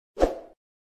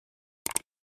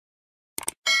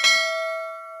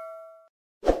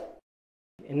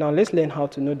and now let's learn how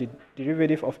to know the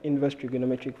derivative of inverse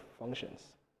trigonometric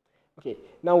functions. Okay,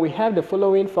 now we have the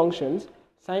following functions: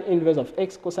 sine inverse of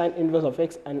x, cosine inverse of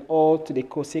x, and all to the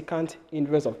cosecant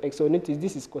inverse of x. So notice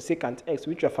this is cosecant x,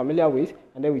 which you're familiar with,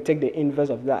 and then we take the inverse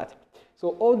of that.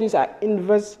 So all these are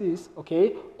inverses,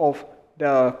 okay, of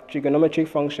the trigonometric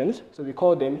functions. So we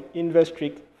call them inverse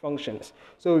trig functions.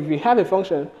 So if we have a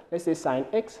function, let's say sine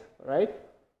x, right?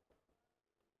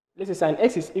 Let's say sine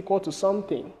x is equal to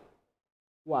something,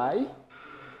 y.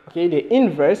 Okay, the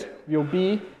inverse will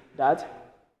be that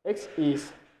x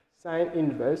is sine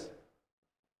inverse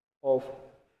of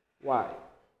y.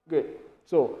 Good.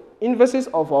 So inverses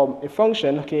of a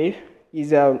function, okay,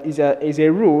 is a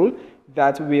rule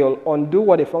that will undo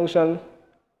what a function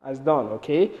has done.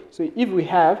 Okay. So if we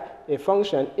have a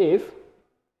function f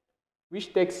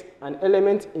which takes an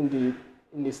element in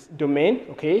this domain,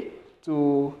 okay,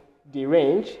 to the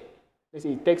range, let's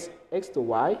say it takes x to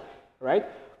y, right?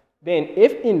 Then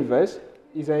f inverse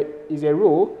is a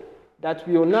rule that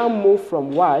will now move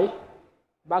from y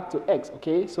back to x,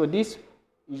 okay? So this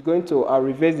is going to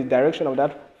reverse the direction of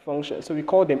that function. So we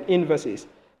call them inverses.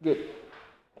 Good.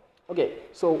 Okay,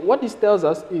 so what this tells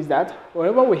us is that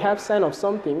whenever we have sine of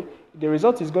something, the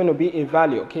result is going to be a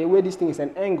value, okay, where this thing is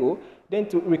an angle. Then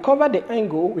to recover the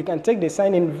angle, we can take the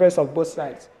sine inverse of both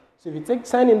sides. So if you take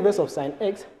sine inverse of sine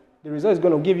x, the result is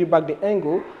going to give you back the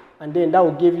angle, and then that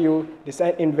will give you the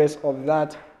sine inverse of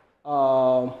that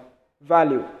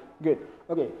value. Good.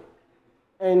 Okay.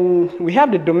 And we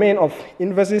have the domain of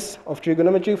inverses of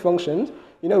trigonometric functions.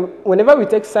 You know, whenever we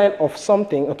take sine of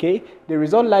something, okay, the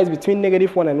result lies between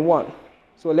 -1 and 1.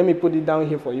 So let me put it down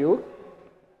here for you.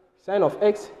 Sine of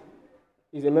x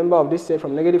is a member of this set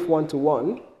from -1 to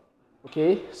 1.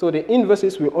 Okay, so the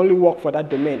inverses will only work for that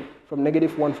domain from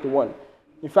 -1 to 1.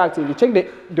 In fact, if you check the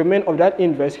domain of that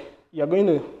inverse, you're going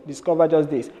to discover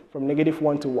just this, from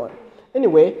 -1 to 1.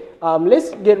 Anyway,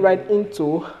 let's get right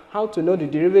into how to know the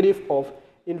derivative of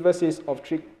inverses of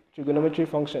trigonometric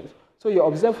functions. So you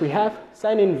observe we have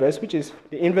sine inverse, which is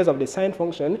the inverse of the sine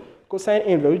function, cosine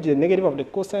inverse, which is the negative of the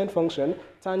cosine function,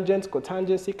 tangent,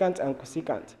 cotangent, secant, and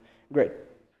cosecant. Great.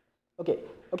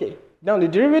 Okay. Now the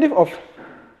derivative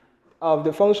of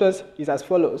the functions is as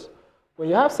follows. When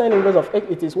you have sine inverse of x,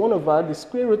 it is 1 over the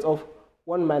square root of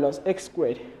 1 minus x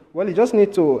squared. Well, you just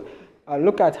need to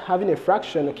look at having a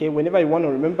fraction, okay? Whenever you want to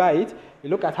remember it, you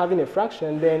look at having a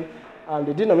fraction, then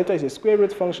the denominator is a square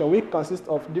root function which consists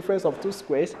of difference of 2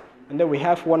 squares, and then we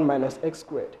have 1 minus x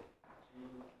squared.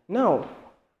 Now,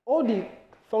 all the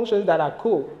functions that are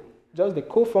just the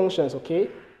co-functions, okay?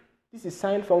 This is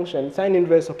sine function, sine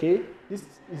inverse, okay? This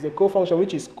is a co-function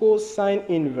which is cosine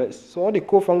inverse. So all the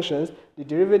co-functions, their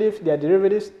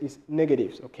derivatives is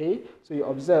negatives, okay? So you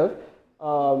observe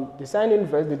the sine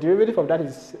inverse, the derivative of that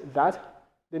is that.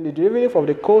 Then the derivative of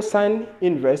the cosine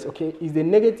inverse, okay, is the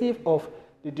negative of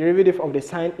the derivative of the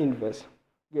sine inverse.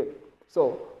 Good.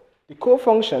 So the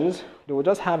co-functions, they will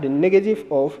just have the negative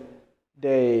of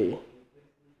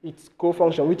its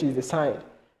co-function, which is the sine.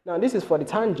 Now this is for the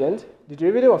tangent. The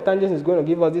derivative of tangent is going to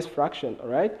give us this fraction, all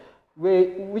right,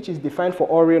 which is defined for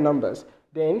all real numbers.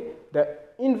 Then the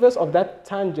inverse of that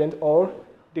tangent, or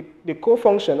the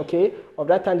co-function, okay, of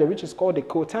that tangent, which is called the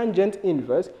cotangent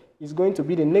inverse, is going to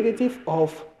be the negative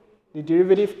of the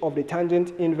derivative of the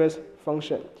tangent inverse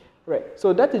function. Right,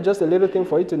 so that is just a little thing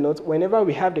for you to note. Whenever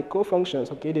we have the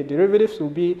co-functions, okay, the derivatives will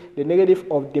be the negative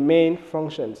of the main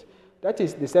functions. That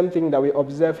is the same thing that we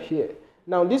observe here.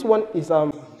 Now this one is kind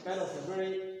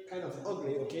of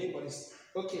ugly, okay, but it's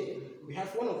okay. We have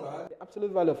 1 over the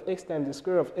absolute value of x times the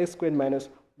square root of x squared minus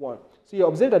 1. So you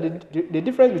observe that the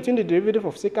difference between the derivative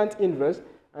of secant inverse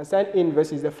and sine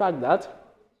inverse is the fact that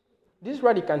this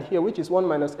radicand here, which is 1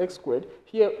 minus x squared,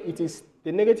 here it is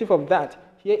the negative of that.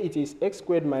 Here it is x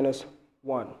squared minus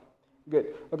 1. Good.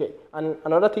 Okay. And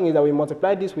another thing is that we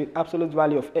multiply this with absolute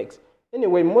value of x.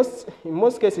 Anyway, in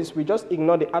most cases, we just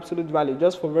ignore the absolute value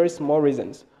just for very small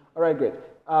reasons. All right, great.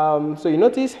 So you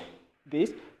notice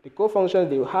this, the co-functions,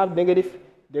 they will have negative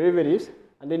derivatives,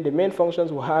 and then the main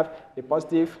functions will have the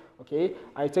positive, okay?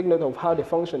 I take note of how the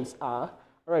functions are.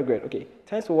 All right, great. Okay.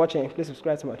 Thanks for watching. Please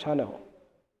subscribe to my channel.